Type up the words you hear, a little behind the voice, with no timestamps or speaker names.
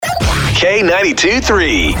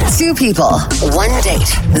K92-3. Two people, one date,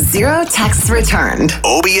 zero texts returned.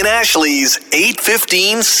 Obie and Ashley's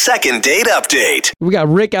 8:15 second date update. We got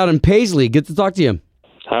Rick out in Paisley. Good to talk to you.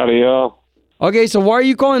 Howdy, y'all. Okay, so why are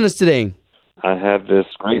you calling us today? I had this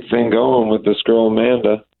great thing going with this girl,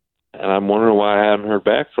 Amanda, and I'm wondering why I haven't heard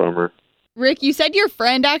back from her. Rick, you said your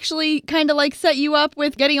friend actually kind of like set you up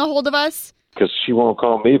with getting a hold of us? Because she won't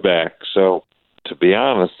call me back. So, to be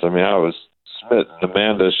honest, I was smitten.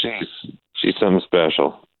 Amanda, she's something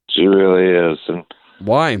special. She really is. And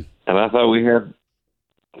Why? I thought we had,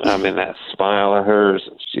 that smile of hers,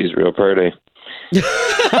 she's real pretty. And,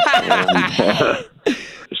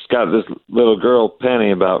 she's got this little girl,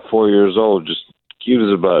 Penny, about 4 years old, just cute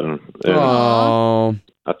as a button. And Oh,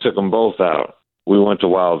 I took them both out. We went to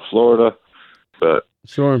Wild Florida, but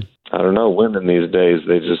sure. I don't know, women these days,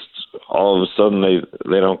 they just, all of a sudden,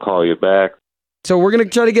 they don't call you back. So we're going to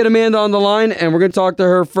try to get Amanda on the line, and we're going to talk to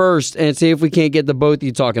her first and see if we can't get the both of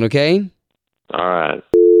you talking, okay? All right.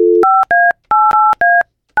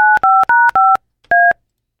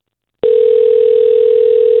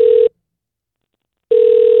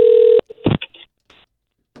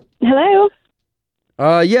 Hello,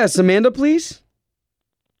 Yes, Amanda, please.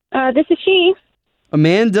 this is she.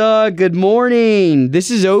 Amanda, good morning. This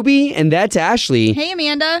is Obie, and that's Ashley. Hey,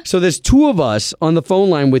 Amanda. So there's two of us on the phone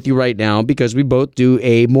line with you right now because we both do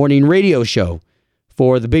a morning radio show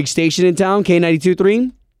for the big station in town,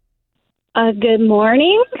 K92.3. Good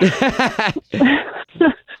morning.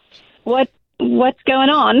 What's going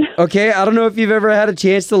on? Okay, I don't know if you've ever had a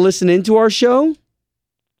chance to listen into our show.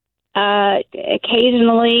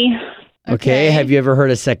 Occasionally, Okay, have you ever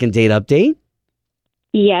heard a second date update?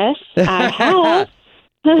 yes, I have.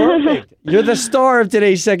 Perfect. You're the star of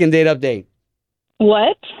today's second date update.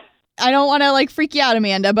 What? I don't want to freak you out,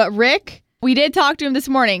 Amanda, but Rick, we did talk to him this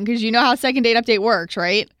morning because you know how second date update works,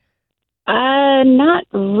 right? Not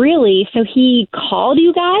really. So he called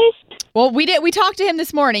you guys? Well, we did. We talked to him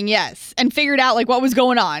this morning, yes, and figured out what was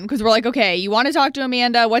going on because we're like, okay, you want to talk to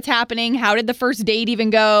Amanda? What's happening? How did the first date even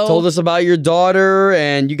go? Told us about your daughter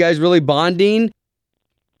and you guys really bonding.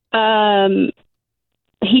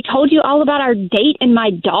 He told you all about our date and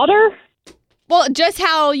my daughter? Well, just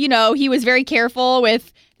how, he was very careful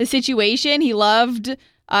with the situation. He loved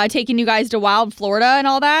taking you guys to Wild Florida and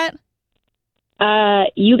all that.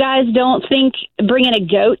 You guys don't think bringing a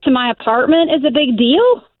goat to my apartment is a big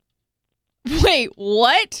deal? Wait,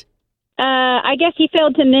 what? I guess he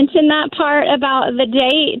failed to mention that part about the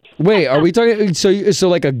date. Wait, are we talking, so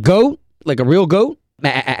like a goat? Like a real goat?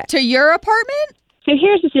 To your apartment? So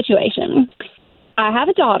here's the situation. I have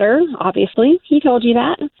a daughter, obviously. He told you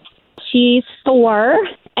that. She's 4,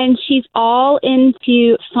 and she's all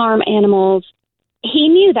into farm animals. He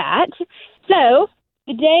knew that. So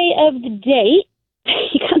the day of the date,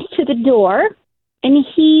 he comes to the door, and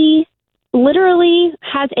he literally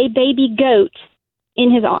has a baby goat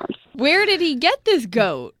in his arms. Where did he get this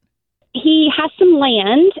goat? He has some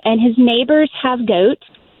land, and his neighbors have goats.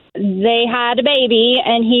 They had a baby,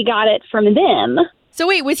 and he got it from them. So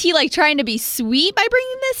wait, was he trying to be sweet by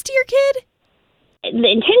bringing this to your kid? The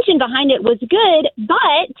intention behind it was good,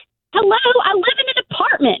 but hello, I live in an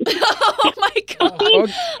apartment. Oh my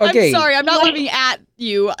God. Okay. I'm sorry, I'm not living at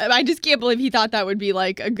you. I just can't believe he thought that would be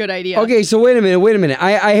a good idea. Okay, so wait a minute.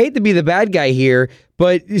 I hate to be the bad guy here,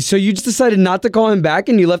 but so you just decided not to call him back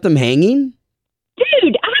and you left him hanging?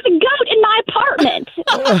 Dude, I have a goat in my apartment.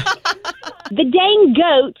 The dang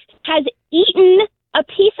goat has eaten a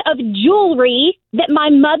piece of jewelry that my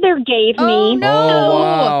mother gave me. Oh no! Oh,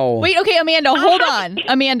 wow. Wait, okay, Amanda, hold on.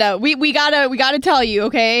 Amanda, we gotta tell you,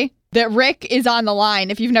 okay, that Rick is on the line.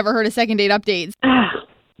 If you've never heard of second date updates,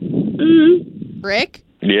 Rick.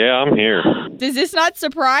 Yeah, I'm here. Does this not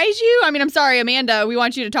surprise you? I'm sorry, Amanda. We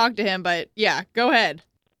want you to talk to him, but yeah, go ahead.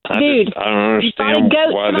 Dude, I don't brought a understand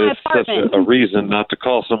goat why to my there's such apartment. a reason not to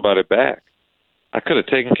call somebody back. I could have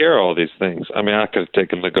taken care of all these things. I could have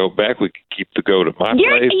taken the goat back. We could keep the goat at my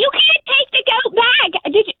place. You can't take the goat back.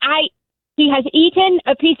 He has eaten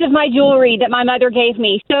a piece of my jewelry that my mother gave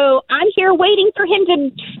me. So I'm here waiting for him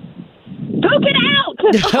to poop it out.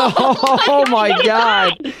 Oh my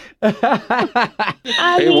God.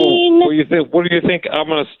 Hey, what do you think? I'm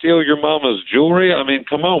going to steal your mama's jewelry?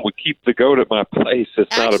 Come on. We keep the goat at my place.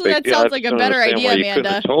 It's not a Actually, big that deal. sounds I like just a don't better understand idea, why you couldn't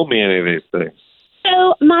Amanda. have told me any of these things.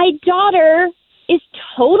 So my daughter is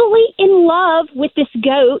totally in love with this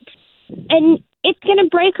goat, and it's going to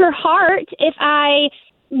break her heart if I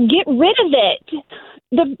get rid of it.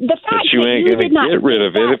 The fact But you that ain't you going did not to get rid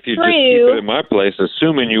of it if you just keep it in my place,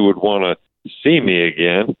 assuming you would want to see me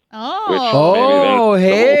again. Oh. Oh, Maybe that's the whole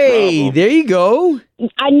hey, problem. there you go.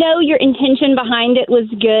 I know your intention behind it was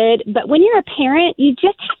good, but when you're a parent, you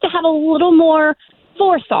just have to have a little more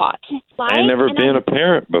forethought. Right? I've never And been a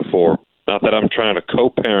parent before. Not that I'm trying to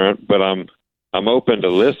co-parent, but I'm open to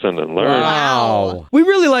listen and learn. Wow. We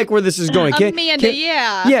really like where this is going. Amanda,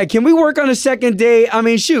 yeah. Yeah, can we work on a second date? I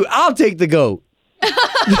mean, shoot, I'll take the goat.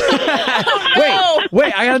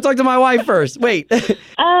 Wait, I gotta talk to my wife first. Wait.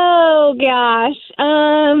 Oh gosh,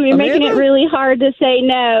 you're making it Amanda? really hard to say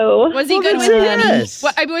no. Was he Well, good with then Penny? yes.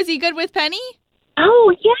 Was he good with Penny?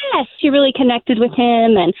 Oh yes, she really connected with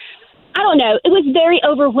him, and I don't know, it was very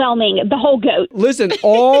overwhelming. The whole goat. Listen,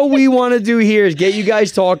 all we want to do here is get you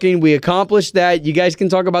guys talking. We accomplished that. You guys can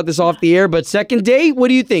talk about this off the air. But second date, what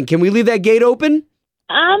do you think? Can we leave that gate open?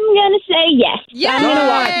 I'm gonna say yes. Yay! I'm gonna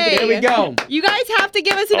walk you There we go. You guys have to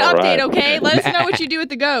give us an All update, right. okay? Let us know what you do with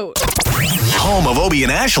the goat. Home of Obie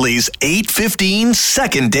and Ashley's 8:15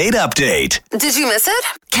 second date update. Did you miss it?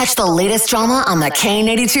 Catch the latest drama on the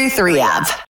K82 3 app.